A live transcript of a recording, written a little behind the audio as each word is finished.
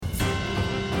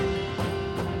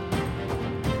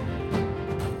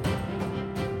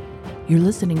You're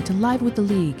listening to Live with the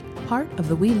League, part of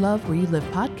the We Love Where You Live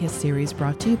podcast series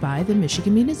brought to you by the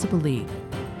Michigan Municipal League.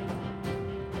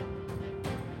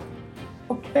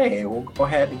 Okay, we'll go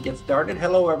ahead and get started.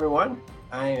 Hello, everyone.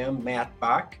 I am Matt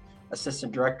Bach,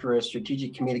 Assistant Director of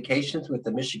Strategic Communications with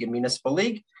the Michigan Municipal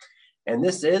League. And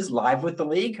this is Live with the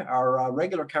League, our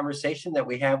regular conversation that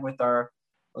we have with our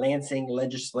Lansing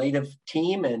legislative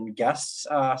team and guests,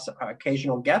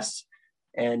 occasional guests.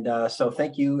 And so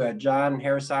thank you, John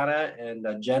Harrisana,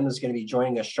 and Jen is going to be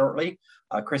joining us shortly.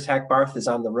 Chris Hackbarth is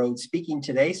on the road speaking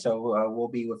today, so we'll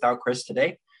be without Chris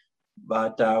today.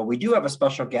 But we do have a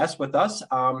special guest with us,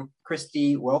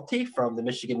 Christy Welty from the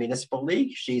Michigan Municipal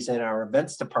League. She's in our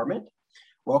events department.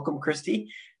 Welcome,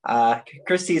 Christy.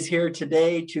 Christy is here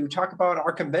today to talk about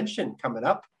our convention coming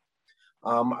up.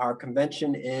 Our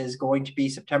convention is going to be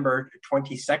September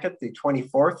 22nd through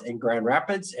 24th in Grand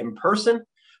Rapids in person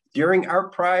during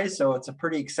ArtPrize. So it's a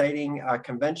pretty exciting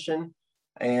convention.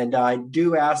 And I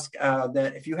do ask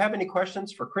that if you have any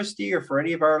questions for Christy or for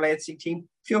any of our Lansing team,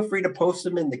 feel free to post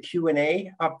them in the Q&A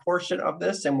portion of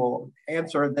this, and we'll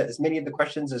answer as many of the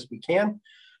questions as we can.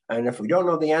 And if we don't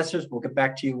know the answers, we'll get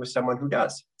back to you with someone who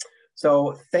does.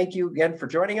 So thank you again for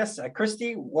joining us.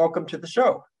 Christy, welcome to the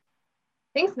show.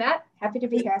 Thanks, Matt. Happy to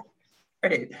be here.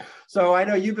 Great. So I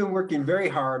know you've been working very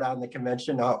hard on the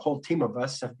convention. A whole team of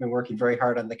us have been working very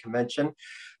hard on the convention.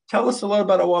 Tell us a little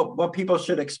bit about what people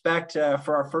should expect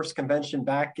for our first convention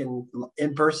back in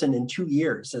person in 2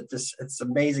 years. It's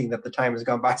amazing that the time has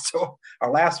gone by. So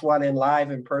our last one in live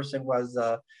in person was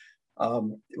it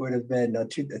would have been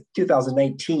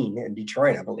 2018 in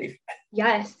Detroit, I believe.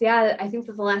 Yes, yeah. I think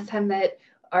that's the last time that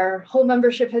our whole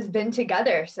membership has been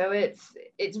together. So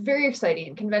it's very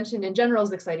exciting. Convention in general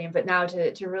is exciting, but now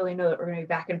to really know that we're going to be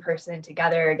back in person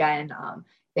together again, I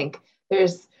think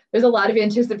there's a lot of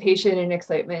anticipation and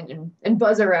excitement and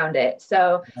buzz around it.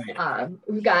 So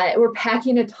we're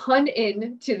packing a ton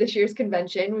into this year's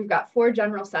convention. We've got 4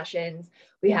 general sessions.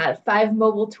 We have 5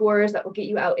 mobile tours that will get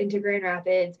you out into Grand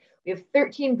Rapids. We have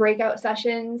 13 breakout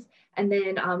sessions. And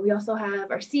then we also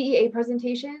have our CEA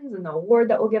presentations and the award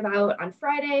that we'll give out on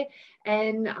Friday,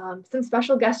 and some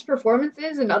special guest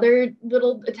performances and other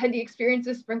little attendee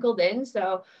experiences sprinkled in.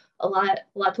 So a lot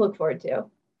to look forward to.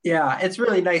 Yeah, it's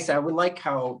really nice. I would like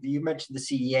how you mentioned the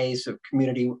CEAs, so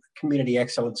Community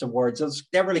Excellence Awards.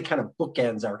 That really kind of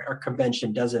bookends our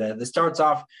convention, doesn't it? It starts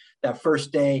off that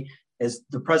first day is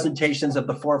the presentations of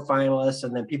the 4 finalists,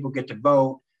 and then people get to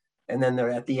vote. And then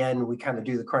at the end, we kind of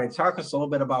do the credit. Talk us a little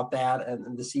bit about that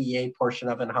and the CEA portion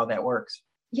of it and how that works.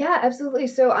 Yeah, absolutely.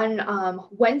 So on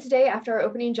Wednesday, after our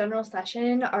opening general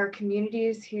session, our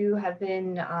communities who have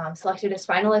been selected as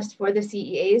finalists for the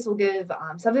CEAs will give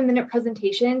 7-minute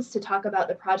presentations to talk about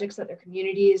the projects that their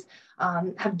communities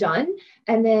have done.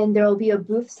 And then there will be a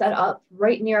booth set up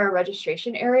right near our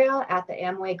registration area at the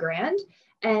Amway Grand.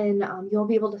 And you'll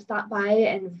be able to stop by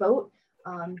and vote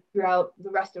throughout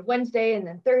the rest of Wednesday and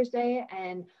then Thursday.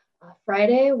 And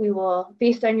Friday, we will,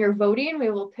 based on your voting, we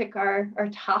will pick our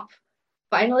top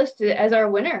finalist as our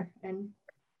winner, and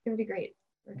it's going to be great.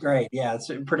 Great. Yeah, it's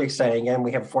pretty exciting. And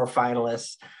we have 4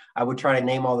 finalists. I would try to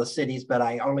name all the cities, but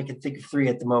I only can think of 3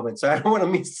 at the moment. So I don't want to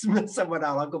miss someone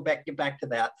out. I'll get back to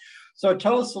that. So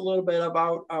tell us a little bit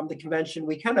about the convention.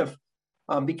 We kind of,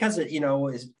 because it,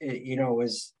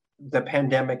 is the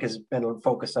pandemic has been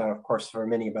focused on, of course, for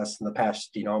many of us in the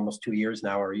past, almost 2 years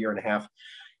now, or a year and a half.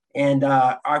 And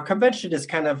our convention is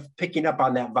kind of picking up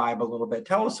on that vibe a little bit.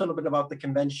 Tell us a little bit about the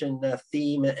convention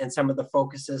theme and some of the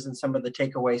focuses and some of the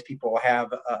takeaways people will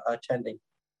have attending.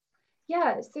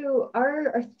 Yeah, so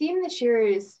our theme this year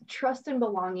is Trust and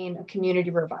Belonging, a Community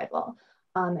Revival.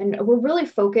 And we're really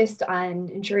focused on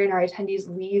ensuring our attendees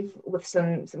leave with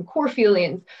some core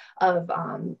feelings of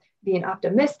being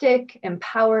optimistic,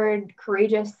 empowered,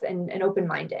 courageous, and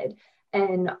open-minded.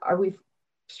 And we've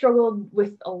struggled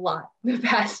with a lot the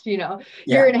past, year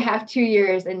and a half, 2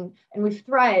 years, and we've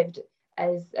thrived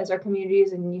as our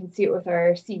communities, and you can see it with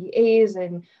our CEAs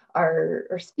and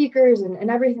our speakers and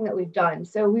everything that we've done.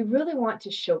 So we really want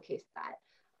to showcase that.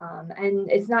 And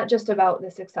it's not just about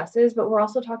the successes, but we're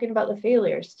also talking about the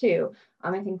failures too.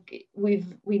 I think we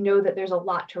know that there's a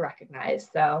lot to recognize.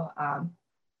 So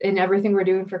in everything we're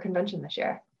doing for convention this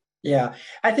year. Yeah,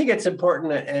 I think it's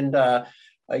important. And,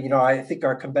 I think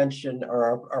our convention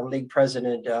or our league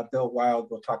president, Bill Wild,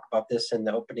 will talk about this in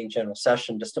the opening general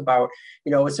session, just about,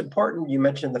 it's important. You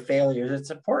mentioned the failures. It's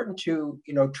important to,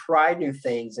 try new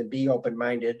things and be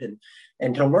open-minded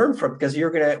and to learn from, because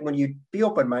when you be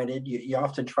open-minded, you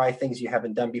often try things you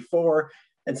haven't done before.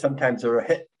 And sometimes they're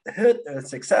a hit a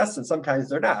success and sometimes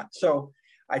they're not. So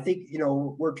I think,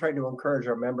 we're trying to encourage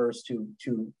our members to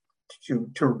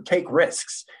to take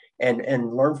risks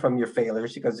and learn from your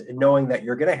failures, because knowing that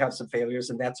you're going to have some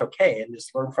failures and that's okay, and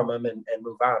just learn from them and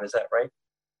move on. Is that right?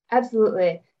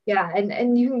 Absolutely. Yeah.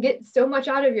 And you can get so much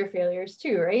out of your failures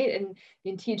too, right? And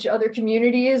you can teach other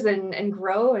communities and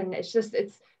grow. And it's going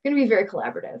to be very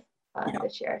collaborative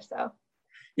this year. So,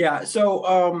 yeah.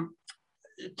 So,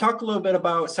 talk a little bit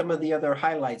about some of the other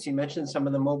highlights. You mentioned some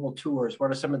of the mobile tours.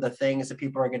 What are some of the things that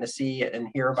people are going to see and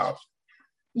hear about?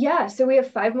 Yeah, so we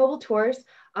have 5 mobile tours.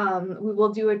 We will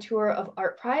do a tour of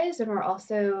Art Prize, and we're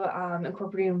also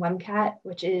incorporating WMCAT,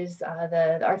 which is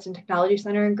the Arts and Technology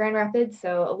Center in Grand Rapids.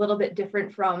 So a little bit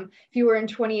different from if you were in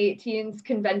 2018's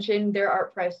convention, their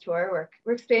Art Prize tour.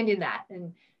 We're expanding that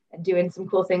and doing some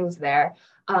cool things there.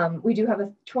 We do have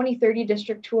a 2030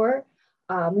 district tour.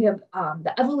 We have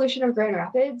the Evolution of Grand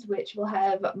Rapids, which will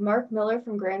have Mark Miller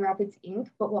from Grand Rapids Inc.,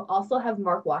 but we'll also have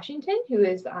Mark Washington, who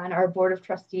is on our board of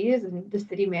trustees and the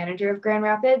city manager of Grand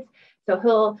Rapids. So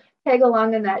he'll tag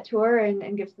along in that tour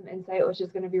and give some insight, which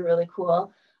is going to be really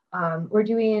cool. We're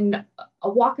doing a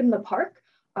walk in the park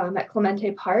at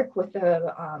Clemente Park with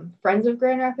the Friends of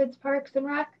Grand Rapids Parks and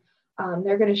Rec.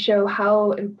 They're going to show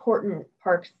how important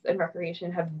parks and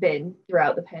recreation have been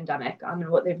throughout the pandemic and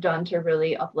what they've done to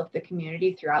really uplift the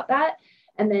community throughout that.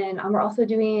 And then we're also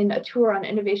doing a tour on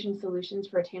innovation solutions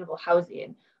for attainable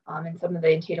housing in some of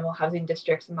the attainable housing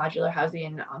districts and modular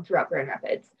housing throughout Grand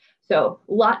Rapids. So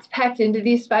lots packed into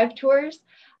these 5 tours.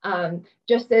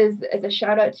 Just as a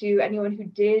shout out to anyone who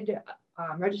did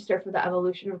register for the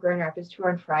Evolution of Grand Rapids tour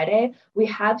on Friday, we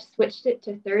have switched it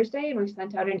to Thursday, and we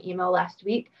sent out an email last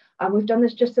week. We've done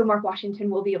this just so Mark Washington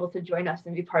will be able to join us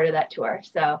and be part of that tour.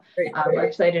 So we're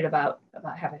excited about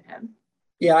having him.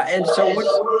 Yeah, and so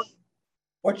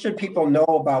what should people know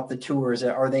about the tours?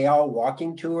 Are they all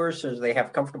walking tours, or do they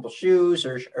have comfortable shoes,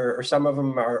 or some of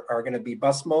them are going to be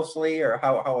bus mostly, or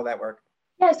how will that work?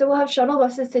 Yeah, so we'll have shuttle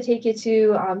buses to take you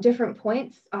to different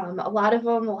points. A lot of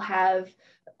them will have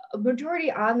a majority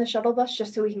on the shuttle bus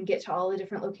just so we can get to all the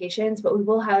different locations, but we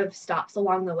will have stops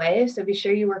along the way. So be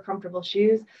sure you wear comfortable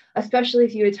shoes, especially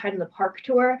if you attend the park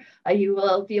tour. You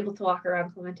will be able to walk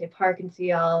around Clemente Park and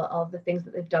see all of the things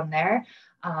that they've done there.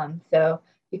 So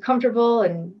be comfortable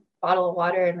and bottle of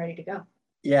water and ready to go.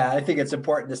 Yeah, I think it's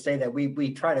important to say that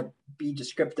we try to be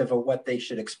descriptive of what they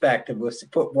should expect, and we'll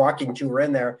put walking tour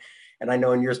in there. And I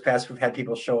know in years past, we've had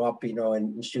people show up,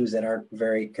 in shoes that aren't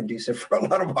very conducive for a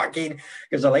lot of walking,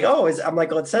 because they're like, I'm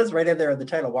like, well, it says right in there in the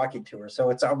title, walking tour.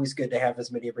 So it's always good to have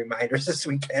as many reminders as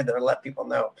we can to let people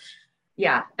know.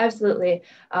 Yeah, absolutely.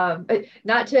 But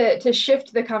not to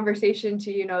shift the conversation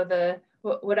to,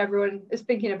 what everyone is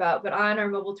thinking about, but on our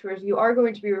mobile tours, you are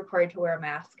going to be required to wear a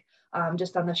mask.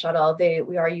 Just on the shuttle,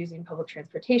 we are using public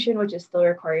transportation, which is still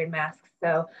requiring masks.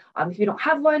 So if you don't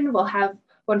have one, we'll have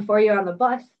one for you on the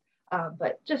bus.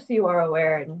 But just so you are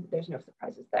aware, and there's no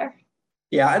surprises there.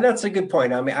 Yeah, and that's a good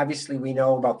point. I mean, obviously, we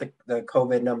know about the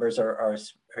COVID numbers are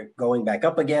going back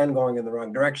up again, going in the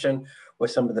wrong direction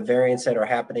with some of the variants that are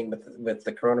happening with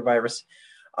the coronavirus.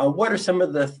 What are some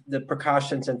of the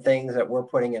precautions and things that we're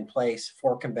putting in place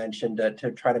for convention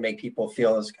to try to make people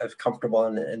feel as comfortable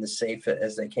and as safe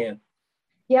as they can?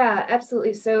 Yeah,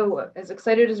 absolutely. So as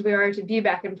excited as we are to be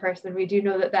back in person, we do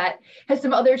know that has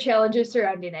some other challenges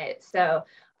surrounding it. So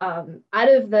out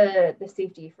of the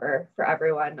safety for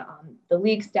everyone, the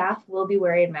league staff will be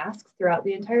wearing masks throughout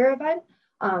the entire event.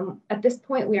 At this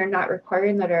point, we are not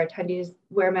requiring that our attendees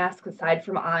wear masks aside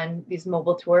from on these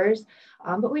mobile tours,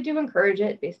 but we do encourage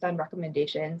it based on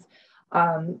recommendations.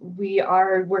 We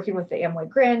are working with the Amway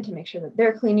Grand to make sure that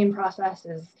their cleaning process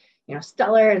is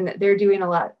stellar, and that they're doing a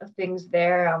lot of things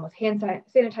there with hand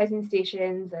sanitizing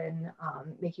stations and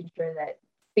making sure that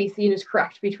spacing is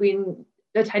correct between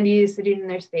attendees sitting in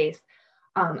their space.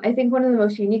 I think one of the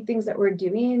most unique things that we're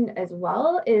doing as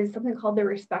well is something called the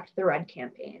Respect the Red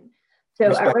campaign.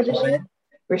 So at registration,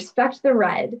 Respect the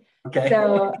Red. Okay.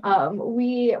 So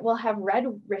we will have red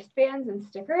wristbands and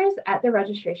stickers at the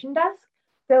registration desk.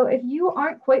 So if you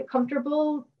aren't quite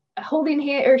comfortable holding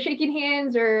hand or shaking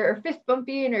hands or fist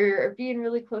bumping or being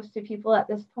really close to people at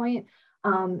this point,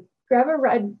 grab a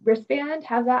red wristband,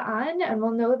 have that on, and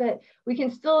we'll know that we can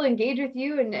still engage with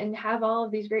you and have all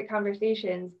of these great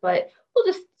conversations, but we'll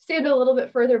just stand a little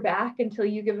bit further back until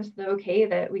you give us the okay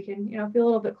that we can, feel a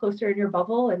little bit closer in your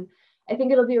bubble. And I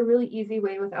think it'll be a really easy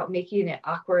way without making it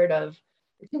awkward of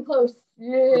too close.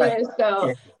 Right.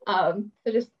 So, so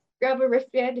just grab a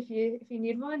wristband if you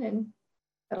need one, and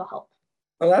it'll help.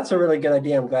 Well, that's a really good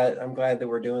idea. I'm glad that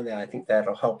we're doing that. I think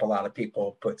that'll help a lot of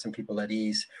people, put some people at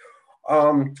ease.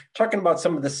 Talking about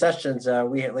some of the sessions,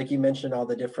 we had, like you mentioned, all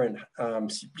the different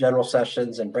general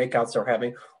sessions and breakouts they're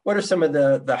having. What are some of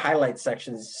the highlight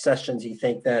sessions you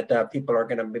think that people are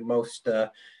going to be most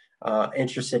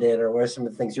interested in, or what are some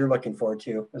of the things you're looking forward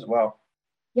to as well?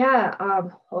 Yeah.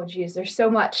 Oh, geez, there's so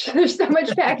much. There's so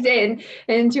much packed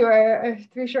into our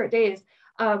 3 short days.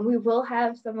 We will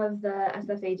have some of the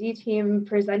SFAD team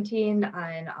presenting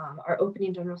on our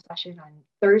opening general session on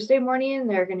Thursday morning.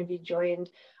 They're going to be joined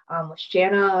with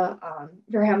Jana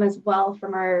Verham as well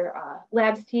from our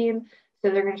labs team. So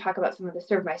they're going to talk about some of the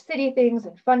Serve My City things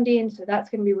and funding. So that's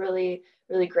going to be really,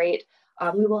 really great.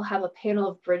 We will have a panel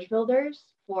of bridge builders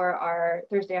for our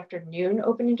Thursday afternoon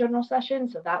opening general session.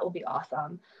 So that will be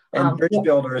awesome. And bridge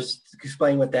builders,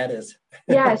 explain what that is.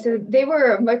 Yeah, so they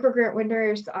were microgrant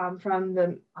winners from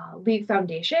the League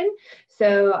Foundation.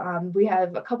 So we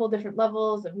have a couple different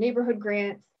levels of neighborhood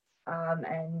grants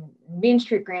and Main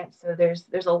Street grants. So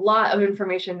there's a lot of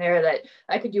information there that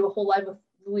I could do a whole live with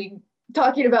League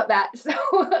talking about that. So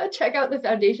check out the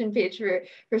foundation page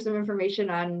for some information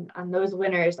on those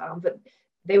winners. But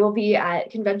they will be at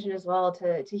convention as well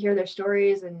to hear their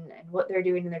stories and what they're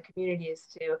doing in their communities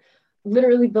to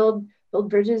literally build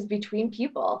bridges between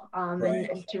people Right.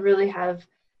 and to really have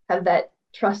that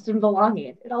trust and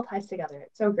belonging. It all ties together.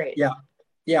 It's so great.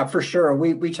 Yeah, for sure.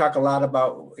 We talk a lot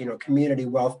about, community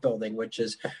wealth building, which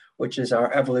is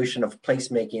our evolution of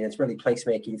placemaking. It's really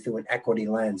placemaking through an equity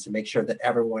lens to make sure that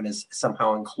everyone is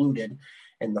somehow included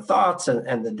in the thoughts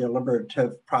and the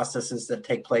deliberative processes that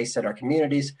take place at our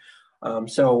communities.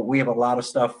 So we have a lot of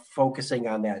stuff focusing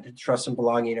on that. Trust and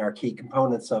belonging are key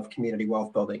components of community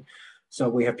wealth building. So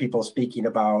we have people speaking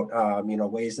about,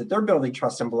 ways that they're building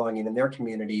trust and belonging in their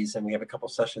communities, and we have a couple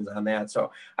sessions on that.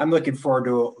 So I'm looking forward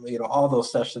to, all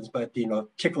those sessions, but,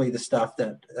 particularly the stuff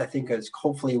that I think is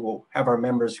hopefully will have our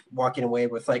members walking away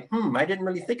with like, I didn't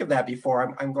really think of that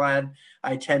before. I'm glad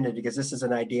I attended because this is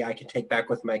an idea I can take back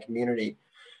with my community.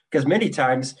 Because many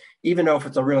times, even though if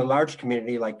it's a really large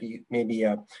community, like maybe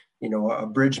a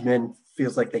Bridgman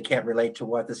feels like they can't relate to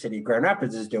what the city of Grand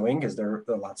Rapids is doing because they're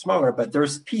a lot smaller, but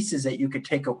there's pieces that you could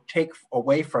take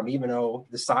away from, even though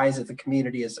the size of the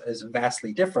community is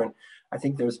vastly different. I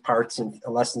think there's parts and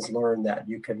lessons learned that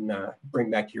you can bring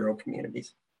back to your own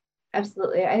communities.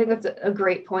 Absolutely. I think that's a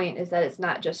great point, is that it's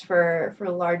not just for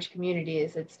large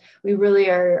communities. We really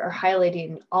are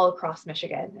highlighting all across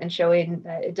Michigan and showing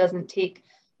that it doesn't take,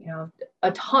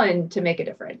 a ton to make a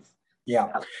difference.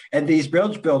 Yeah, and these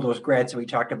bridge builders grants we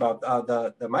talked about,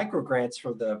 the micro grants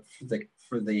for the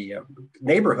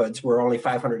neighborhoods were only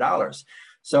 $500.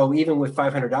 So even with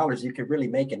 $500, you could really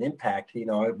make an impact.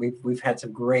 We've had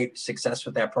some great success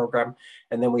with that program,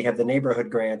 and then we have the neighborhood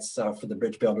grants for the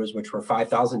bridge builders, which were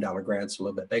 $5,000 grants, a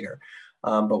little bit bigger.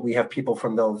 But we have people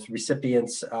from those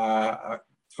recipients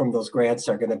from those grants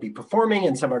are going to be performing,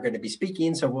 and some are going to be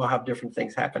speaking. So we'll have different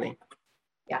things happening.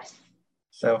 Yes.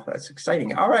 So that's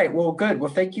exciting. All right, well, good.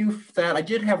 Well, thank you for that. I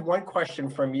did have one question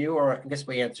from you, or I guess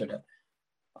we answered it.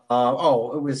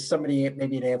 It was somebody,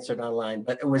 maybe it answered online,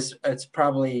 but it's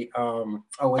probably,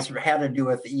 had to do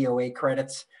with the EOA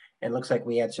credits, and looks like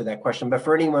we answered that question. But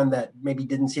for anyone that maybe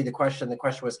didn't see the question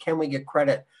was, can we get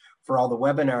credit for all the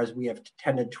webinars we have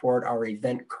attended toward our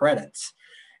event credits?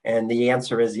 And the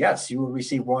answer is yes, you will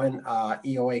receive one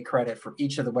EOA credit for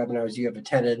each of the webinars you have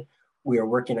attended. We are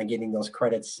working on getting those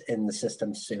credits in the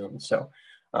system soon. So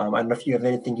I don't know if you have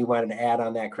anything you wanted to add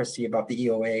on that, Christy, about the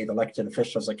EOA, the Elected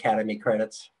Officials Academy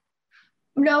credits.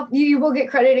 No, you will get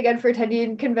credit again for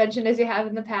attending convention as you have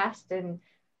in the past. And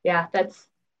yeah, that's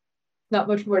not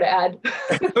much more to add.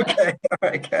 Okay, all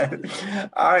right, good.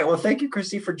 All right, well, thank you,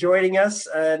 Christy, for joining us.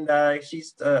 And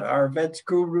she's our events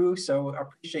guru, so I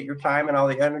appreciate your time and all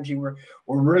the energy. We're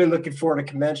really looking forward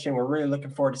to convention. We're really looking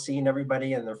forward to seeing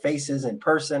everybody and their faces in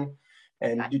person,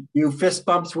 and do fist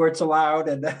bumps where it's allowed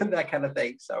and that kind of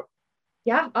thing. So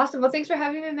yeah, awesome. Well, thanks for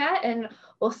having me, Matt, and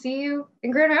we'll see you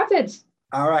in Grand Rapids.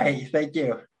 All right, thank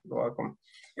you. You're welcome.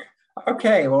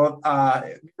 Okay, well, I'm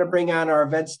going to bring on our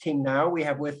events team now. We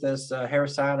have with us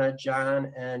Harrisana,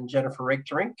 John, and Jennifer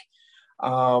Richterink.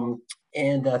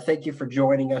 Thank you for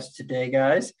joining us today,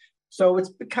 guys. So it's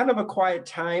been kind of a quiet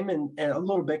time and a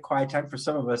little bit quiet time for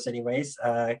some of us anyways,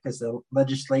 because the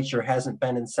legislature hasn't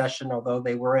been in session, although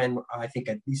they were in, I think,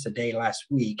 at least a day last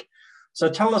week. So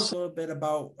tell us a little bit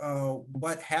about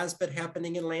what has been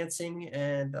happening in Lansing,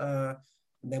 and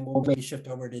then we'll maybe shift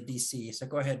over to DC. So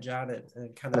go ahead, John,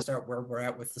 and kind of start where we're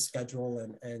at with the schedule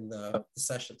and the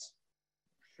sessions.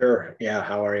 Sure. Yeah.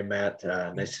 How are you, Matt?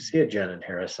 Nice to see you, Jen and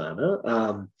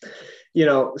Harrisana.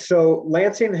 So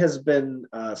Lansing has been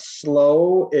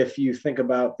slow if you think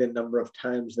about the number of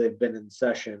times they've been in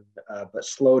session, but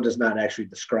slow does not actually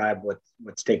describe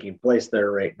what's taking place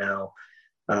there right now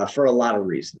for a lot of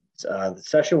reasons. The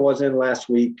session was in last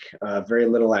week, very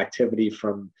little activity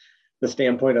from the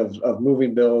standpoint of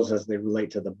moving bills as they relate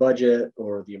to the budget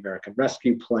or the American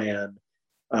Rescue Plan.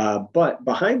 But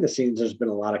behind the scenes, there's been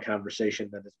a lot of conversation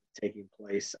that is taking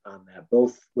place on that,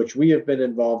 both which we have been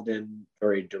involved in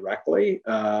very directly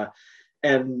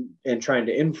and trying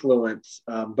to influence,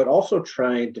 but also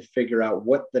trying to figure out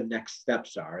what the next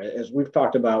steps are. As we've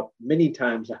talked about many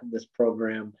times on this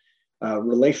program,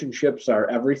 relationships are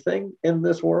everything in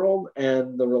this world,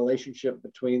 and the relationship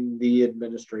between the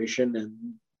administration and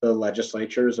the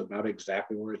legislature is about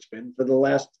exactly where it's been for the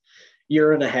last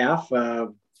year and a half.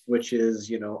 Which is,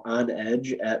 on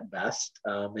edge at best.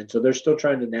 And so they're still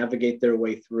trying to navigate their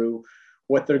way through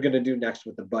what they're going to do next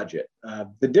with the budget.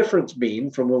 The difference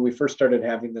being from when we first started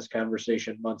having this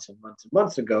conversation months and months and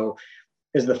months ago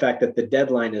is the fact that the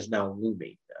deadline is now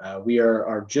looming. We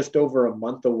are just over a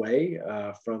month away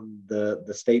from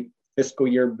the state fiscal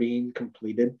year being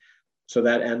completed. So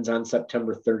that ends on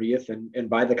September 30th. And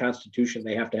by the Constitution,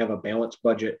 they have to have a balanced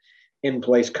budget in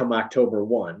place come October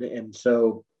 1. And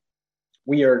so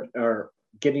we are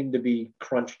getting to be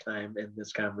crunch time in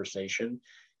this conversation.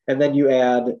 And then you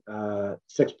add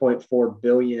 $6.4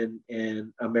 billion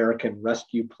in American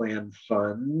Rescue Plan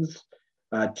funds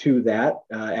to that,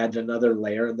 adds another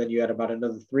layer. And then you add about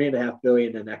another $3.5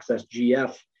 billion in excess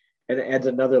GF, and it adds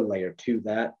another layer to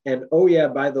that. And oh yeah,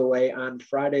 by the way, on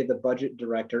Friday, the budget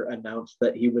director announced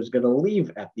that he was going to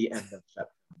leave at the end of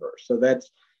September. So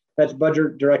that's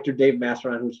Budget Director Dave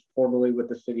Masseron, who's formerly with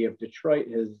the city of Detroit,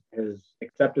 has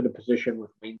accepted a position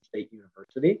with Wayne State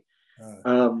University.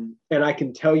 And I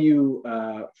can tell you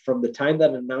from the time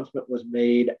that announcement was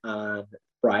made on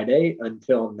Friday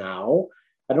until now,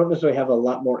 I don't necessarily have a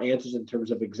lot more answers in terms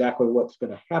of exactly what's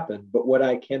going to happen. But what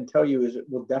I can tell you is it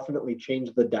will definitely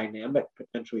change the dynamic,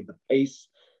 potentially the pace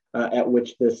at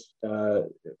which this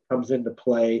comes into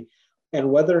play. And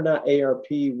whether or not ARP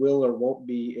will or won't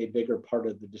be a bigger part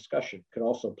of the discussion could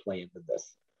also play into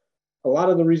this. A lot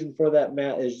of the reason for that,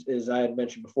 Matt, is I had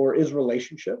mentioned before, is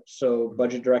relationships. So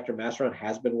Budget Director Masseron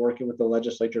has been working with the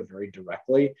legislature very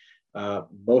directly,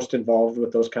 most involved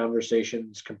with those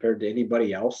conversations compared to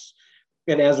anybody else.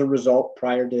 And as a result,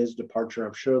 prior to his departure,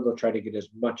 I'm sure they'll try to get as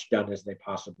much done as they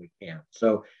possibly can.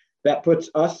 So that puts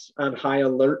us on high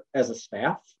alert as a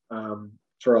staff.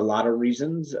 For a lot of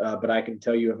reasons, but I can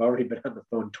tell you I've already been on the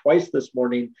phone twice this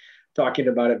morning talking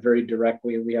about it very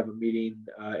directly, and we have a meeting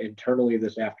internally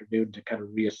this afternoon to kind of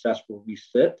reassess where we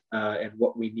sit and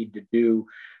what we need to do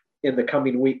in the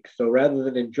coming week. So rather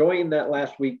than enjoying that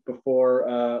last week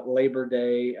before Labor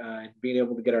Day and being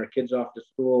able to get our kids off to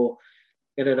school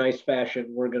in a nice fashion,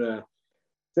 we're going to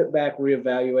sit back,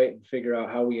 reevaluate, and figure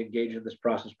out how we engage in this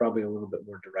process probably a little bit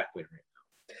more directly right now.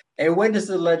 And when does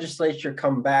the legislature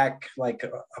come back, like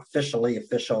official,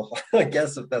 I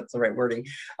guess if that's the right wording,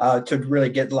 to really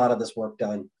get a lot of this work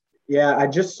done? Yeah, I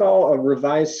just saw a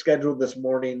revised schedule this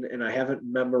morning and I haven't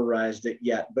memorized it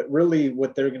yet. But really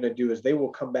what they're going to do is they will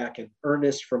come back in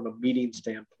earnest from a meeting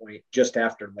standpoint just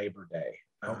after Labor Day.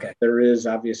 Okay. There is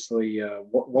obviously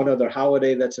one other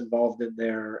holiday that's involved in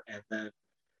there. And then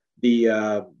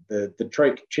the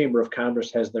Detroit Chamber of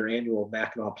Commerce has their annual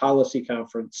Mackinac Policy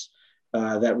Conference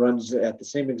that runs at the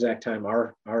same exact time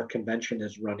our convention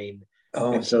is running.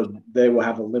 And so they will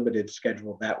have a limited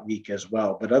schedule that week as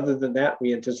well. But other than that,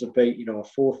 we anticipate, a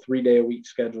full 3-day-a-week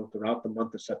schedule throughout the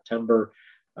month of September.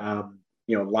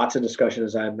 Lots of discussion,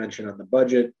 as I mentioned, on the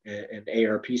budget and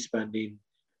ARP spending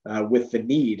with the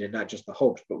need, and not just the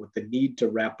hopes, but with the need to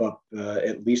wrap up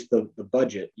at least the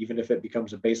budget, even if it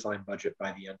becomes a baseline budget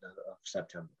by the end of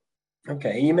September.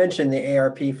 Okay, you mentioned the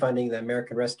ARP funding, the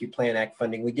American Rescue Plan Act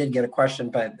funding. We did get a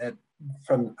question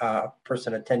from a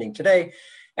person attending today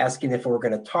asking if we're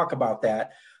going to talk about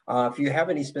that. If you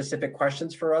have any specific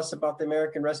questions for us about the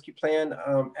American Rescue Plan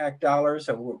Act dollars,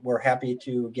 we're happy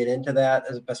to get into that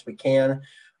as best we can.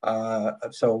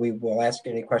 So we will ask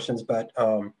any questions, but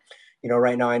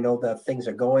right now I know that things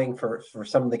are going for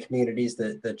some of the communities.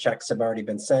 The checks have already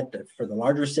been sent for the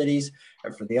larger cities,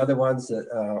 and for the other ones,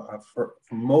 for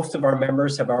most of our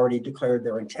members have already declared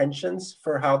their intentions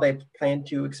for how they plan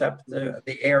to accept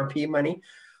the ARP money.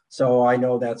 So I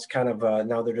know that's kind of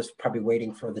now they're just probably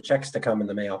waiting for the checks to come in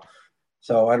the mail.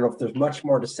 So I don't know if there's much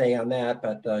more to say on that,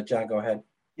 but John, go ahead.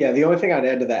 Yeah, the only thing I'd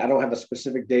add to that, I don't have a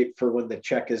specific date for when the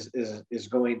check is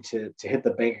going to hit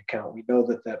the bank account. We know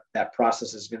that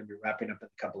process is going to be wrapping up in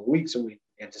a couple of weeks, and we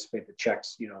anticipate the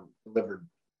checks, delivered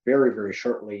very, very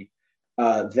shortly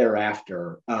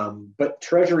thereafter. But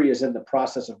Treasury is in the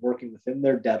process of working within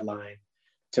their deadline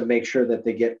to make sure that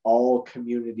they get all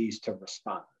communities to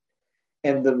respond.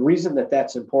 And the reason that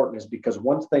that's important is because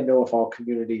once they know if all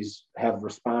communities have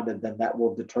responded, then that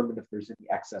will determine if there's any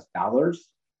excess dollars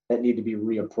that need to be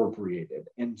reappropriated.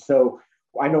 And so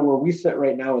I know where we sit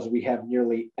right now is we have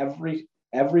nearly every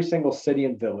single city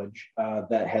and village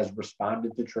that has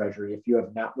responded to Treasury. If you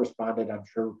have not responded, I'm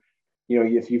sure,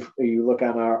 if you look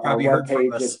on our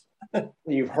webpage,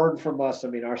 you've heard from us. I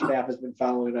mean, our staff has been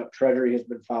following up. Treasury has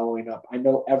been following up. I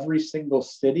know every single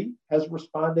city has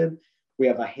responded. We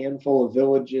have a handful of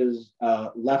villages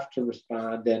left to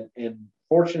respond. And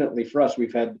fortunately for us,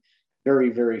 we've had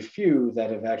very, very few that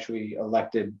have actually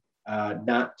elected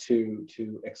not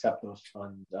to accept those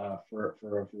funds for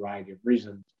a variety of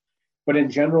reasons. But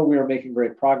in general, we are making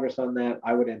great progress on that.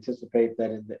 I would anticipate that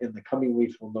in the coming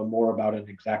weeks, we'll know more about an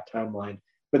exact timeline.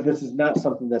 But this is not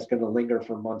something that's going to linger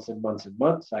for months and months and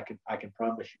months. I can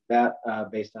promise you that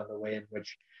based on the way in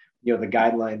which the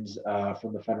guidelines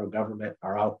from the federal government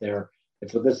are out there.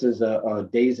 And so this is a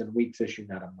days and weeks issue,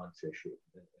 not a months issue.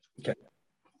 Okay.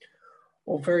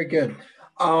 Well, very good.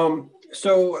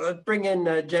 So let's bring in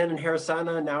Jen and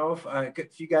Harasana now.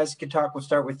 If you guys could talk, we'll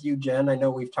start with you, Jen. I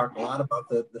know we've talked a lot about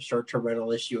the short-term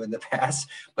rental issue in the past,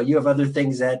 but you have other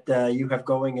things that you have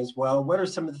going as well. What are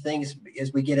some of the things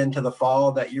as we get into the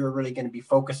fall that you're really going to be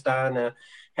focused on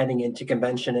heading into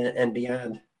convention and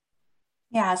beyond?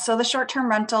 Yeah, so the short-term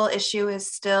rental issue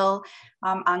is still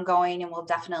ongoing and will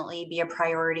definitely be a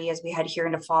priority as we head here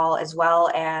into fall, as well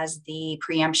as the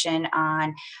preemption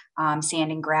on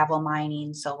sand and gravel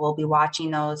mining. So we'll be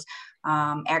watching those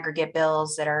aggregate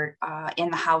bills that are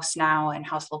in the House now and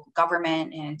House Local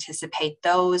Government, and anticipate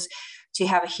those to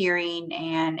have a hearing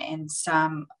and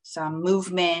some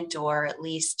movement, or at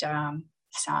least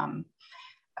some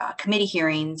committee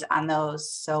hearings on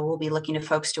those. So we'll be looking to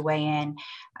folks to weigh in.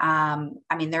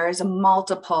 I mean, there is a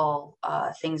multiple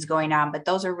things going on, but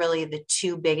those are really the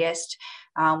two biggest.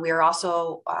 We are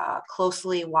also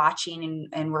closely watching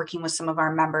and working with some of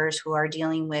our members who are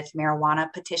dealing with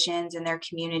marijuana petitions in their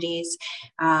communities.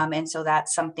 And so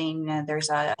that's something, there's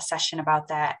a session about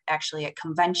that actually at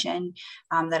convention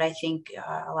that I think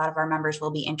a lot of our members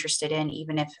will be interested in,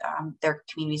 even if their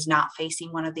community is not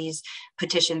facing one of these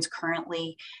petitions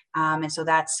currently. And so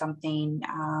that's something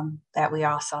that we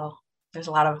also, there's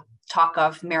a lot of talk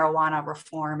of marijuana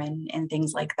reform and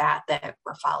things like that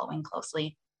we're following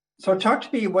closely. So talk to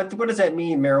me, what does that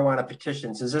mean, marijuana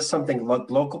petitions? Is this something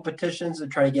local petitions to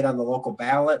try to get on the local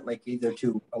ballot, like either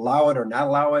to allow it or not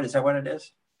allow it? Is that what it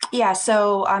is? Yeah,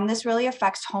 so this really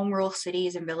affects home rule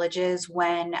cities and villages.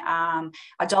 When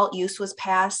adult use was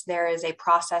passed, there is a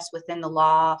process within the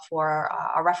law for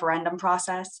a referendum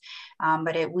process.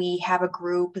 But we have a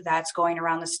group that's going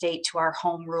around the state to our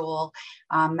home rule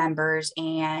members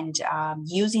and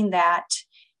using that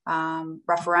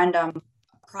referendum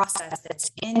process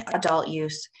that's in adult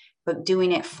use, but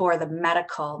doing it for the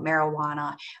medical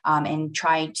marijuana and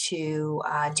trying to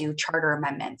do charter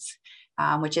amendments.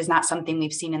 Which is not something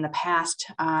we've seen in the past.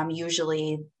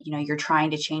 Usually, you're trying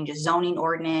to change a zoning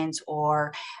ordinance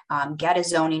or get a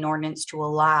zoning ordinance to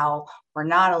allow or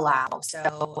not allow.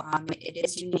 So it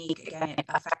is unique. Again, it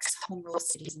affects home rule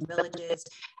cities and villages.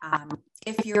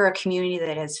 If you're a community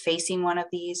that is facing one of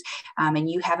these and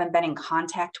you haven't been in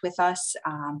contact with us,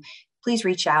 please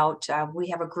reach out. We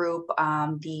have a group.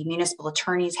 The municipal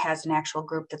attorneys has an actual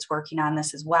group that's working on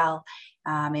this as well,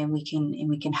 and we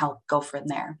can help go from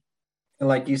there. And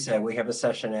like you said, we have a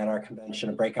session at our convention,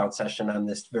 a breakout session on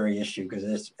this very issue,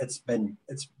 because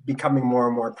it's becoming more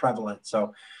and more prevalent.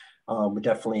 So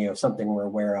definitely something we're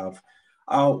aware of.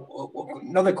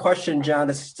 Another question, John,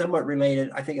 is somewhat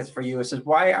related. I think it's for you. It says,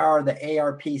 why are the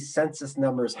ARP census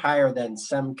numbers higher than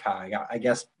SEMCOG? I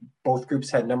guess both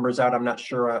groups had numbers out. I'm not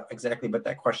sure exactly what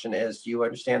that question is. Do you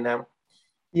understand that?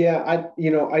 Yeah,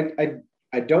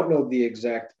 I don't know the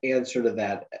exact answer to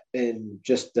that. And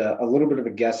just a little bit of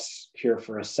a guess here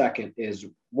for a second is,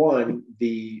 one,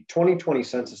 the 2020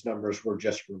 census numbers were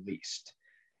just released.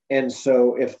 And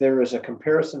so if there is a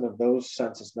comparison of those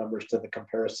census numbers to the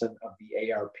comparison of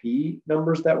the ARP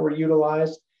numbers that were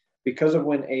utilized, because of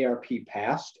when ARP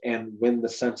passed and when the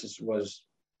census was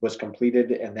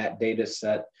completed and that data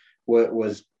set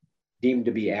was deemed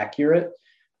to be accurate,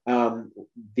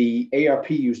 the ARP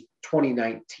used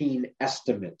 2019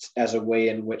 estimates as a way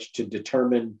in which to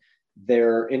determine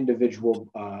their individual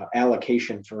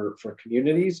allocation for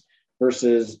communities.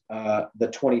 versus the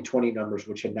 2020 numbers,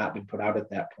 which had not been put out at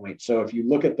that point. So if you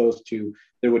look at those two,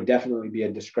 there would definitely be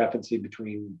a discrepancy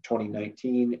between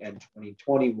 2019 and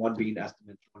 2020, one being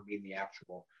estimates, one being the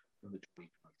actual from the 2020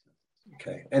 census.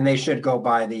 Okay, and they should go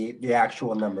by the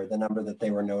actual number, the number that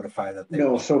they were notified that they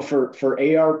No, so for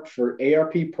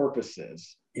ARP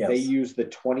purposes, yes. They use the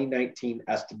 2019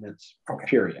 estimates, okay.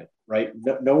 period, right?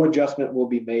 No adjustment will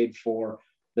be made for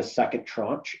the second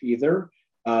tranche either.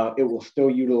 It will still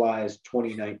utilize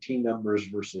 2019 numbers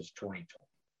versus 2020.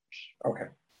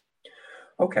 Okay.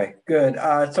 Okay, good.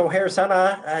 So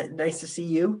Harrisana, nice to see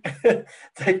you.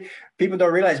 People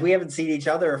don't realize we haven't seen each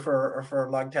other for a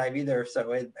long time either.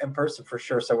 So in person for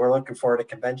sure. So we're looking forward to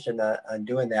convention on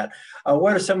doing that.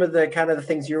 What are some of the kind of the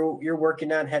things you're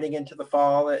working on heading into the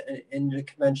fall, into the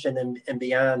convention and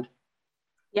beyond?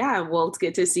 Yeah, well, it's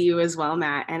good to see you as well,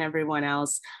 Matt, and everyone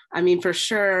else. I mean, for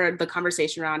sure, the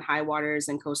conversation around high waters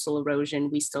and coastal erosion,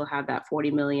 we still have that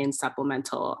 40 million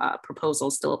supplemental proposal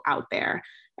still out there.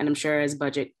 And I'm sure as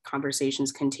budget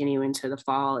conversations continue into the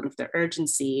fall, and with the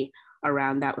urgency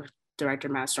around that with Director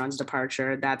Mastron's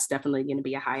departure, that's definitely going to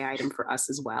be a high item for us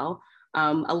as well.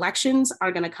 Elections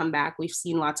are going to come back. We've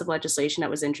seen lots of legislation that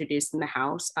was introduced in the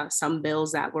House, some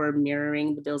bills that were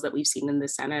mirroring the bills that we've seen in the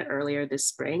Senate earlier this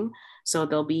spring. So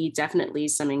there'll be definitely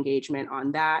some engagement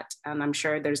on that. And I'm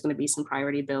sure there's going to be some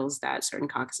priority bills that certain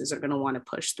caucuses are going to want to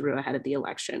push through ahead of the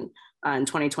election in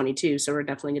 2022. So we're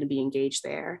definitely going to be engaged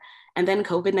there. And then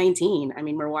COVID-19, I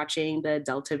mean, we're watching the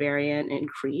Delta variant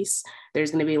increase.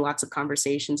 There's going to be lots of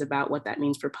conversations about what that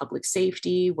means for public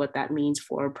safety, what that means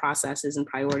for processes and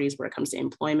priorities where it comes to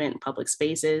employment and public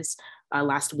spaces.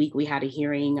 Last week, we had a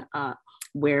hearing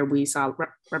where we saw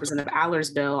Representative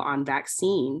Aller's bill on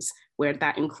vaccines, where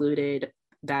that included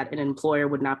that an employer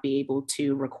would not be able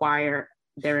to require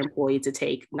their employee to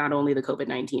take not only the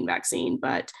COVID-19 vaccine,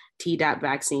 but Tdap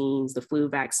vaccines, the flu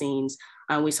vaccines.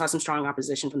 We saw some strong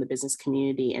opposition from the business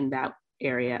community in that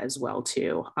area as well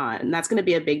too. And that's going to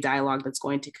be a big dialogue that's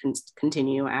going to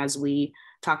continue as we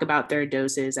talk about their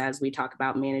doses, as we talk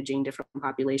about managing different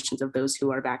populations of those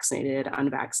who are vaccinated,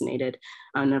 unvaccinated,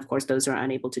 and of course, those who are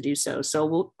unable to do so.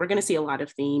 So we're going to see a lot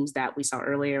of themes that we saw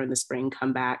earlier in the spring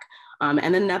come back. And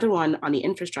then another one on the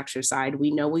infrastructure side,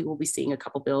 we know we will be seeing a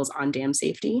couple bills on dam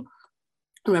safety.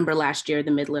 Remember last year, the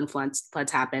Midland floods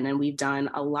happened, and we've done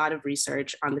a lot of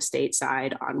research on the state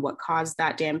side on what caused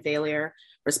that dam failure,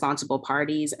 responsible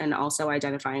parties, and also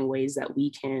identifying ways that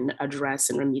we can address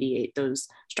and remediate those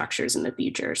structures in the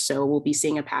future. So we'll be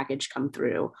seeing a package come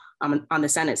through on the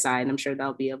Senate side, and I'm sure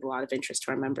that'll be of a lot of interest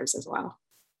to our members as well.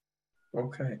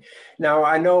 Okay. Now,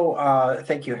 I know,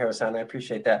 thank you, Harrison, I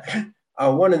appreciate that.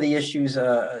 One of the issues,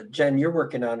 Jen, you're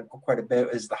working on quite a bit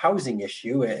is the housing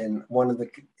issue. And one of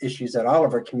the issues that all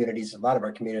of our communities, a lot of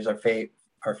our communities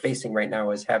are facing right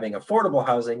now is having affordable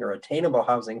housing or attainable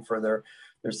housing for their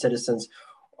citizens.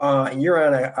 And you're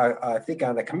on I think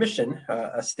on a commission,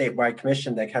 a statewide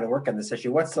commission that kind of work on this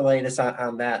issue. What's the latest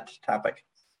on that topic?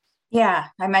 Yeah,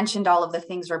 I mentioned all of the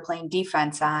things we're playing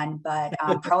defense on, but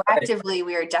proactively,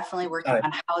 we are definitely working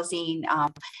on housing.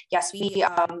 Yes,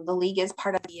 the league is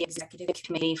part of the executive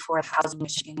committee for the Housing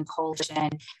Michigan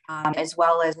Coalition, as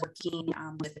well as working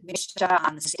with MSHDA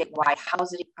on the statewide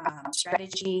housing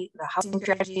strategy. The housing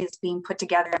strategy is being put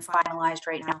together and finalized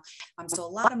right now. So a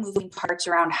lot of moving parts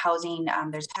around housing.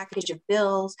 There's a package of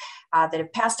bills that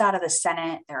have passed out of the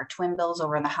Senate. There are twin bills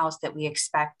over in the House that we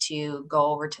expect to go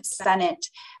over to the Senate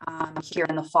here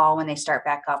in the fall when they start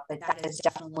back up, but that is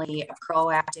definitely a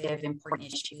proactive,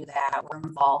 important issue that we're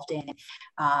involved in,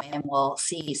 and we'll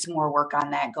see some more work on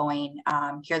that going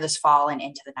here this fall and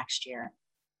into the next year.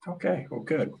 Okay, well,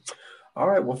 good. All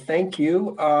right, well, thank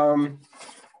you.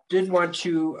 Did want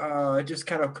to just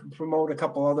kind of promote a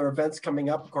couple other events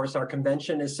coming up. Of course, our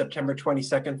convention is September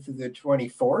 22nd through the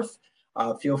 24th.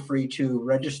 Feel free to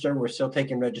register. We're still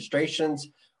taking registrations.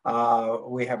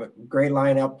 We have a great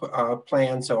lineup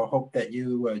planned, so I hope that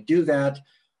you do that.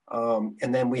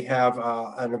 And then we have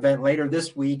an event later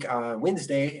this week,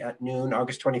 Wednesday at noon,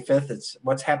 August 25th. It's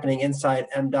what's happening inside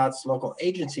MDOT's local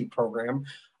agency program.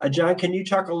 John, can you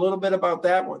talk a little bit about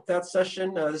that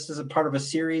session? This is a part of a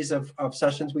series of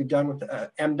sessions we've done with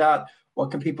MDOT.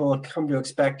 What can people come to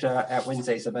expect at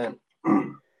Wednesday's event?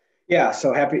 Yeah,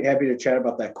 so happy to chat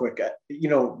about that quick.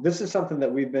 This is something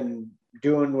that we've been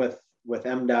doing with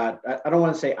MDOT. I don't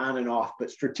want to say on and off,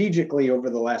 but strategically over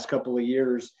the last couple of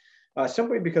years,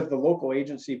 simply because the local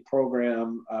agency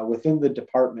program within the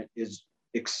department is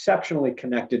exceptionally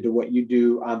connected to what you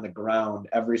do on the ground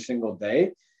every single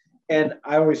day. And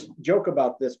I always joke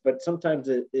about this, but sometimes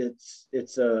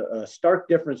it's a stark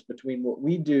difference between what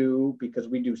we do, because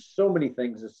we do so many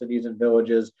things as cities and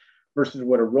villages, versus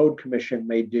what a road commission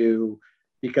may do,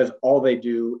 because all they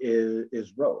do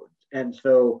is roads. And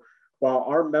so while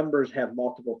our members have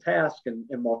multiple tasks and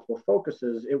multiple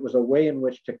focuses, it was a way in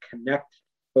which to connect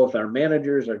both our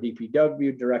managers, our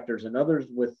DPW directors, and others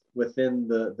within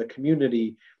the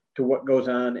community to what goes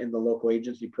on in the local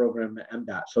agency program at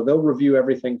MDOT. So they'll review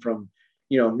everything from,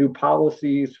 new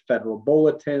policies, federal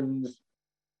bulletins,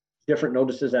 different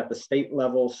notices at the state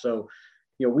level. So,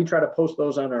 we try to post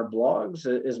those on our blogs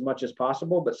as much as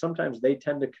possible, but sometimes they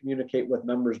tend to communicate with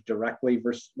members directly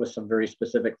with some very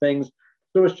specific things.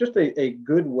 So it's just a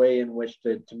good way in which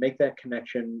to make that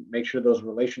connection, make sure those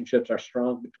relationships are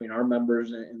strong between our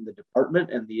members and the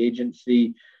department and the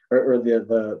agency or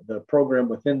the program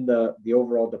within the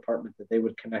overall department that they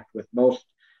would connect with most,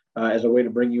 as a way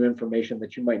to bring you information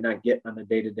that you might not get on a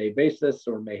day-to-day basis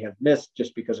or may have missed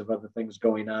just because of other things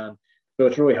going on. So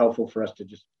it's really helpful for us to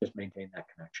just maintain that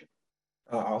connection.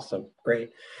 Awesome.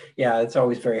 Great. Yeah, it's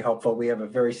always very helpful. We have a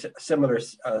very similar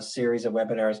series of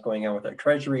webinars going on with our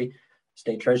Treasury,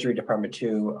 State Treasury Department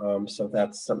too. So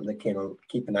that's something to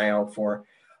keep an eye out for.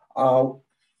 I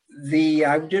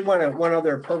did want one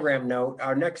other program note.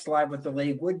 Our next Live with the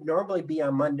League would normally be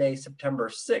on Monday, September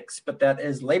 6th, but that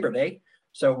is Labor Day.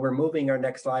 So we're moving our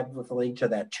next Live with the League to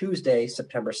that Tuesday,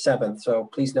 September 7th. So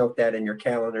please note that in your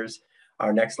calendars.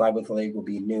 Our next Live with the League will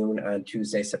be noon on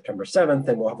Tuesday, September 7th,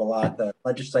 and we'll have a lot. The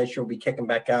legislature will be kicking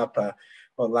back up. A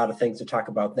lot of things to talk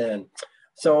about then.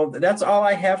 So that's all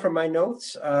I have for my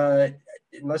notes.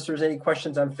 Unless there's any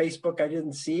questions on Facebook I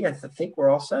didn't see, I think we're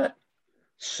all set.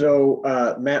 So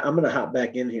Matt, I'm going to hop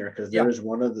back in here because there is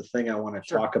one other thing I want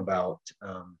to talk about.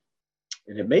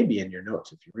 And it may be in your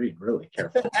notes if you read really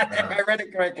carefully. I read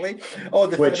it correctly. Oh,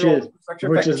 which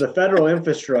is the federal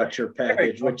infrastructure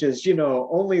package, which is,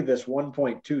 only this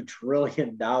 $1.2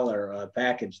 trillion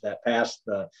package that passed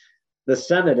the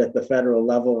Senate at the federal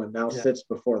level and now sits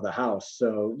before the House.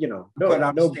 So, no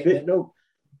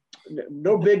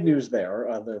big news there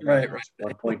other than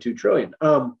 1.2 trillion.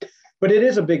 But it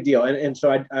is a big deal. And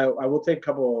so I will take a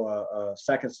couple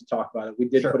seconds to talk about it. We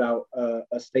did put out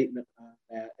a statement on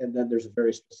that. And then there's a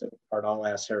very specific part I'll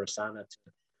ask Harrisana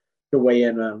to weigh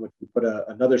in on, which we put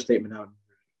another statement out in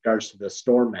regards to the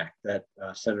STORM Act that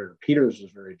Senator Peters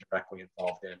was very directly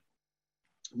involved in.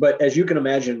 But as you can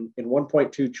imagine, in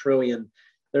 1.2 trillion,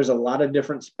 there's a lot of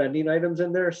different spending items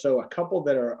in there. So a couple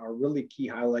that are really key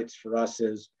highlights for us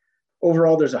is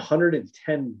overall, there's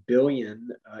 110 billion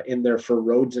in there for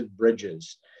roads and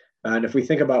bridges. And if we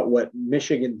think about what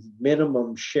Michigan's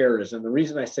minimum share is, and the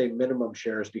reason I say minimum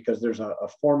share is because there's a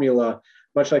formula,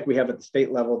 much like we have at the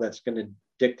state level, that's going to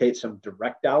dictate some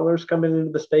direct dollars coming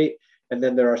into the state. And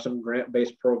then there are some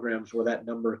grant-based programs where that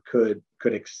number could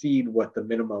exceed what the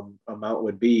minimum amount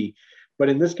would be. But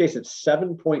in this case, it's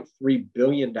 $7.3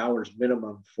 billion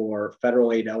minimum for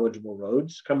federal aid eligible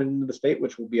roads coming into the state,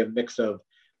 which will be a mix of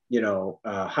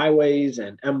highways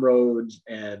and M roads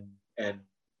and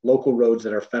local roads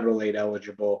that are federal aid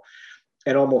eligible,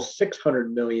 and almost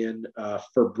 600 million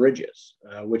for bridges,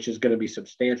 which is going to be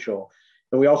substantial.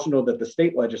 And we also know that the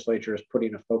state legislature is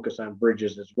putting a focus on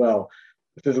bridges as well.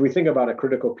 Because as we think about a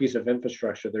critical piece of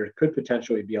infrastructure, there could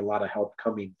potentially be a lot of help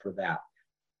coming for that.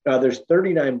 There's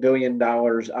 $39 billion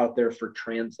out there for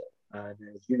transit. And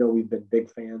as you know, we've been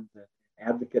big fans and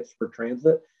advocates for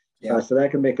transit. So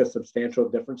that can make a substantial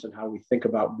difference in how we think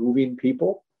about moving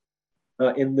people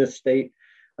in this state.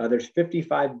 There's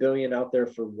 $55 billion out there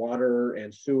for water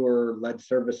and sewer, lead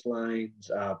service lines,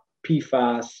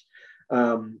 PFAS.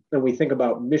 And we think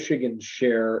about Michigan's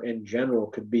share in general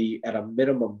could be at a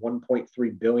minimum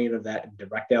 1.3 billion of that in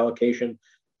direct allocation,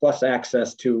 plus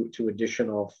access to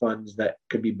additional funds that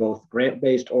could be both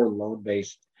grant-based or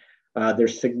loan-based.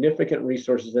 There's significant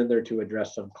resources in there to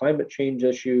address some climate change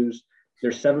issues.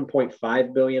 There's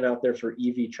 7.5 billion out there for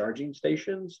EV charging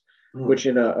stations, which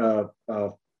in a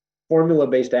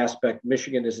formula-based aspect,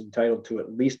 Michigan is entitled to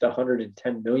at least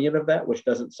 110 million of that, which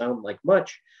doesn't sound like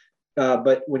much.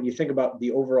 But when you think about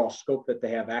the overall scope that they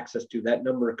have access to, that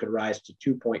number could rise to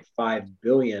 2.5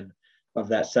 billion of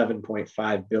that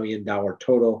 $7.5 billion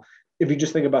total. If you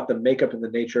just think about the makeup and the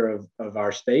nature of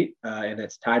our state, and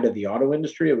it's tied to the auto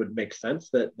industry, it would make sense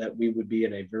that we would be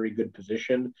in a very good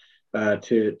position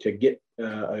to get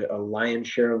a lion's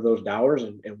share of those dollars,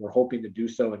 and we're hoping to do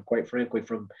so. And quite frankly,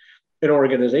 from an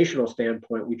organizational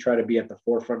standpoint, we try to be at the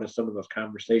forefront of some of those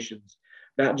conversations,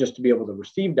 not just to be able to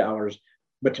receive dollars,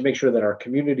 but to make sure that our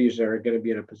communities are going to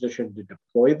be in a position to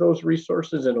deploy those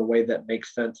resources in a way that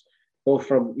makes sense, both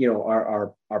from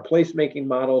our placemaking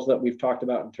models that we've talked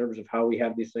about in terms of how we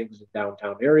have these things in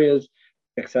downtown areas,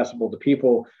 accessible to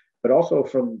people, but also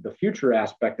from the future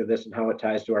aspect of this and how it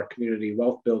ties to our community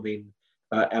wealth building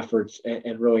efforts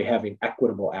and really having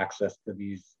equitable access to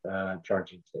these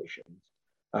charging stations.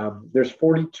 There's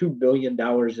 $42 billion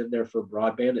in there for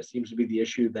broadband. It seems to be the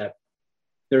issue that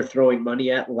they're throwing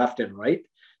money at left and right.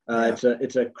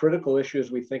 It's a critical issue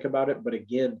as we think about it, but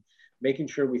again, making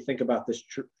sure we think about this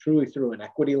truly through an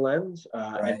equity lens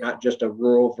and not just a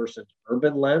rural versus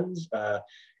urban lens,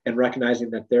 and recognizing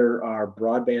that there are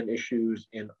broadband issues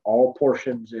in all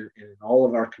portions in all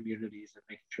of our communities, and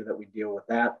making sure that we deal with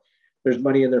that. There's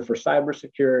money in there for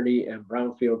cybersecurity and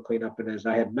brownfield cleanup, and as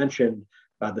I had mentioned,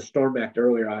 the Storm Act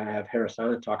earlier, I have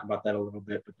Harrisana talk about that a little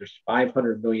bit, but there's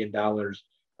 $500 million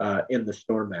in the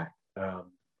Storm Act,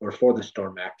 or for the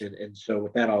Storm Act. And so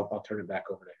with that, I'll turn it back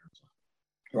over to Harrisana.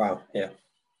 Wow, yeah.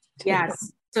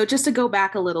 Yes. So just to go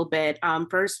back a little bit,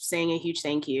 first saying a huge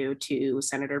thank you to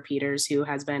Senator Peters, who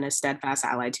has been a steadfast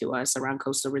ally to us around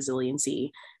coastal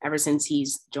resiliency ever since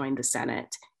he's joined the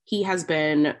Senate. He has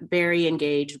been very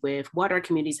engaged with what our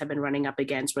communities have been running up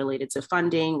against related to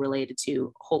funding, related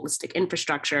to holistic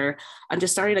infrastructure, and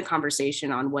just starting a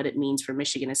conversation on what it means for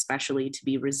Michigan, especially to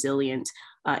be resilient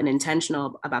and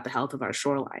intentional about the health of our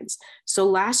shorelines. So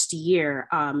last year,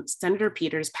 Senator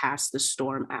Peters passed the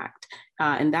Storm Act,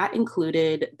 and that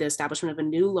included the establishment of a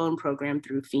new loan program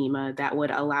through FEMA that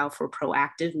would allow for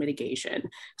proactive mitigation.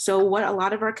 So what a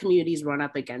lot of our communities run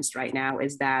up against right now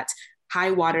is that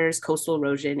high waters, coastal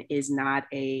erosion is not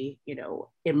a,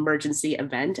 emergency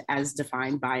event as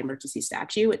defined by emergency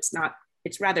statute.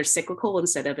 It's rather cyclical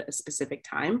instead of a specific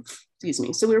time. Excuse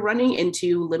me. So we're running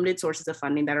into limited sources of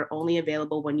funding that are only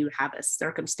available when you have a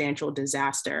circumstantial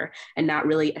disaster and not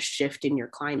really a shift in your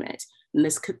climate. And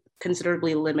this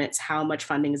considerably limits how much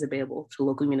funding is available to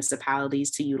local municipalities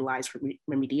to utilize for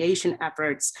remediation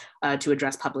efforts, to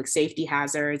address public safety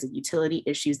hazards and utility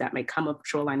issues that may come with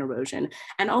shoreline erosion,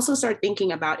 and also start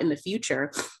thinking about in the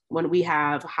future, when we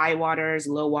have high waters,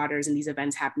 low waters, and these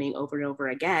events happening over and over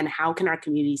again, how can our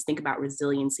communities think about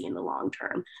resiliency in the long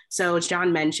term? So as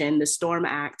John mentioned, the Storm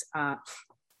Act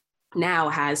now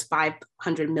has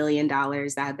 $500 million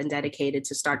that have been dedicated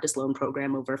to start this loan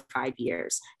program over 5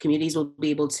 years. Communities will be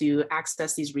able to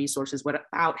access these resources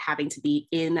without having to be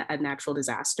in a natural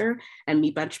disaster, and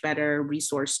be much better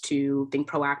resourced to think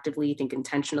proactively, think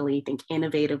intentionally, think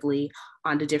innovatively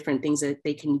on the different things that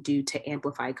they can do to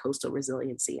amplify coastal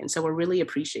resiliency. And so we're really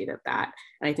appreciative of that.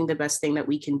 And I think the best thing that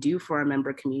we can do for our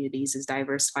member communities is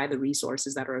diversify the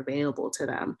resources that are available to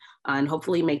them, and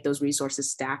hopefully make those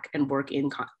resources stack and work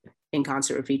in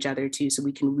concert with each other too, so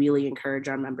we can really encourage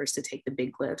our members to take the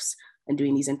big lifts and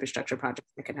doing these infrastructure projects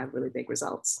that can have really big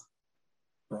results.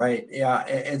 Right, yeah,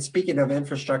 and speaking of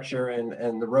infrastructure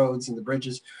and the roads and the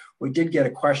bridges, we did get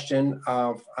a question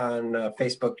on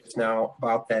Facebook just now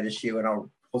about that issue, and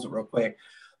I'll pose it real quick.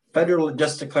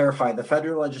 Just to clarify, the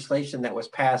federal legislation that was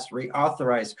passed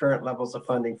reauthorized current levels of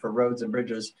funding for roads and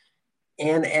bridges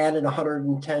and added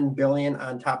 110 billion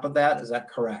on top of that. Is that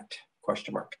correct?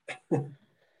 Question mark.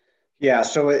 Yeah,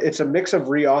 so it's a mix of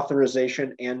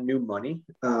reauthorization and new money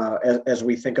as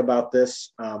we think about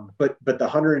this. But the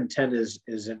 110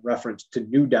 is in reference to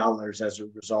new dollars as a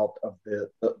result of the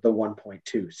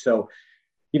 1.2. So,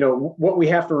 what we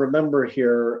have to remember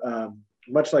here,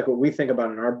 much like what we think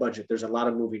about in our budget, there's a lot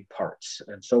of moving parts.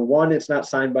 And so one, it's not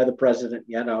signed by the president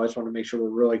yet. I always want to make sure we're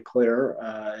really clear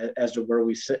as to where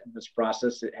we sit in this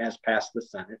process. It has passed the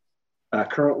Senate,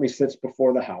 currently sits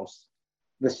before the House.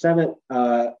 The Senate,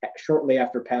 shortly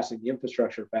after passing the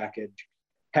infrastructure package,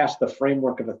 passed the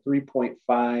framework of a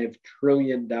 $3.5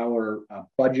 trillion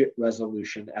budget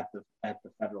resolution at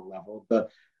the federal level. The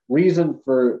reason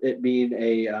for it being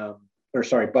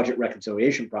budget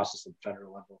reconciliation process at the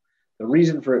federal level. The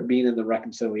reason for it being in the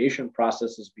reconciliation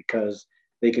process is because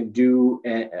they can do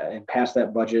and pass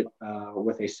that budget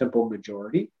with a simple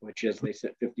majority, which is they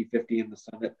sit 50-50 in the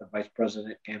Senate. The vice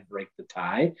president can break the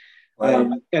tie.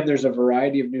 And there's a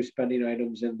variety of new spending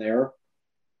items in there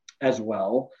as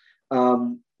well.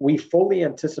 We fully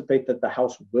anticipate that the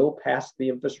House will pass the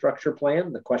infrastructure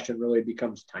plan. The question really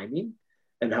becomes timing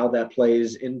and how that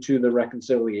plays into the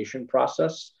reconciliation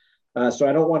process. So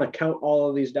I don't want to count all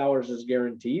of these dollars as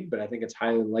guaranteed, but I think it's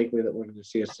highly likely that we're going to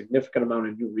see a significant amount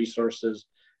of new resources,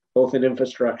 both in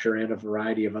infrastructure and a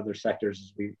variety of other sectors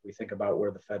as we think about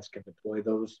where the feds can deploy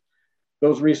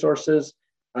those resources.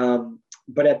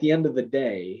 But at the end of the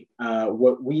day,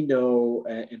 what we know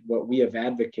and what we have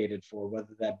advocated for,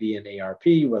 whether that be an ARP,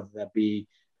 whether that be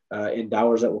in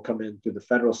dollars that will come in through the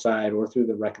federal side or through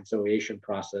the reconciliation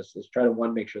process, is try to,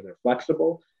 one, make sure they're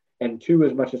flexible, and two,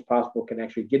 as much as possible, can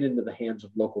actually get into the hands of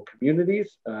local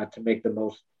communities to make the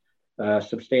most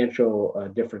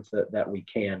substantial difference that we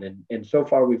can. And so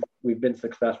far we've been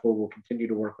successful. We'll continue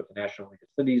to work with the National League of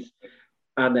Cities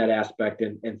on that aspect,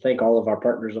 and thank all of our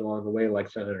partners along the way, like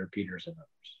Senator Peters and others.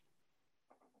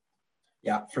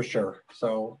 Yeah, for sure.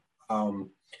 So, John,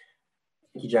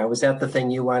 was that the thing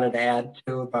you wanted to add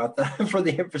to about for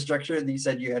the infrastructure? You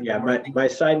said you had. Yeah, my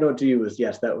side note to you was,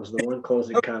 yes, that was the one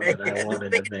closing comment I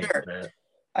wanted to make. Sure.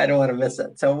 I don't want to miss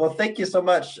it. So, well, thank you so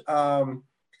much.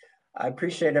 I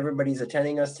appreciate everybody's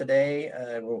attending us today.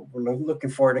 We're looking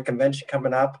forward to convention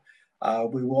coming up.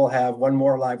 We will have one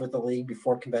more Live with the League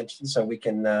before convention, so we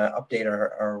can update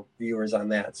our viewers on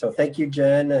that. So thank you,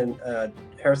 Jen and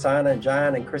Harisana and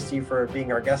John and Christy for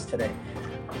being our guests today.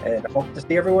 And I hope to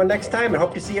see everyone next time, and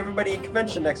hope to see everybody at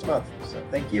convention next month. So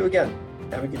thank you again.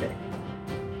 Have a good day.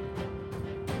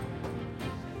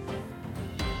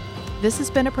 This has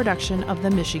been a production of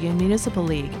the Michigan Municipal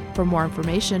League. For more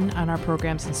information on our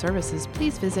programs and services,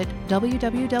 please visit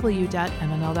www.mml.org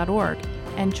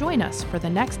and join us for the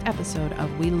next episode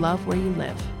of We Love Where You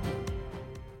Live.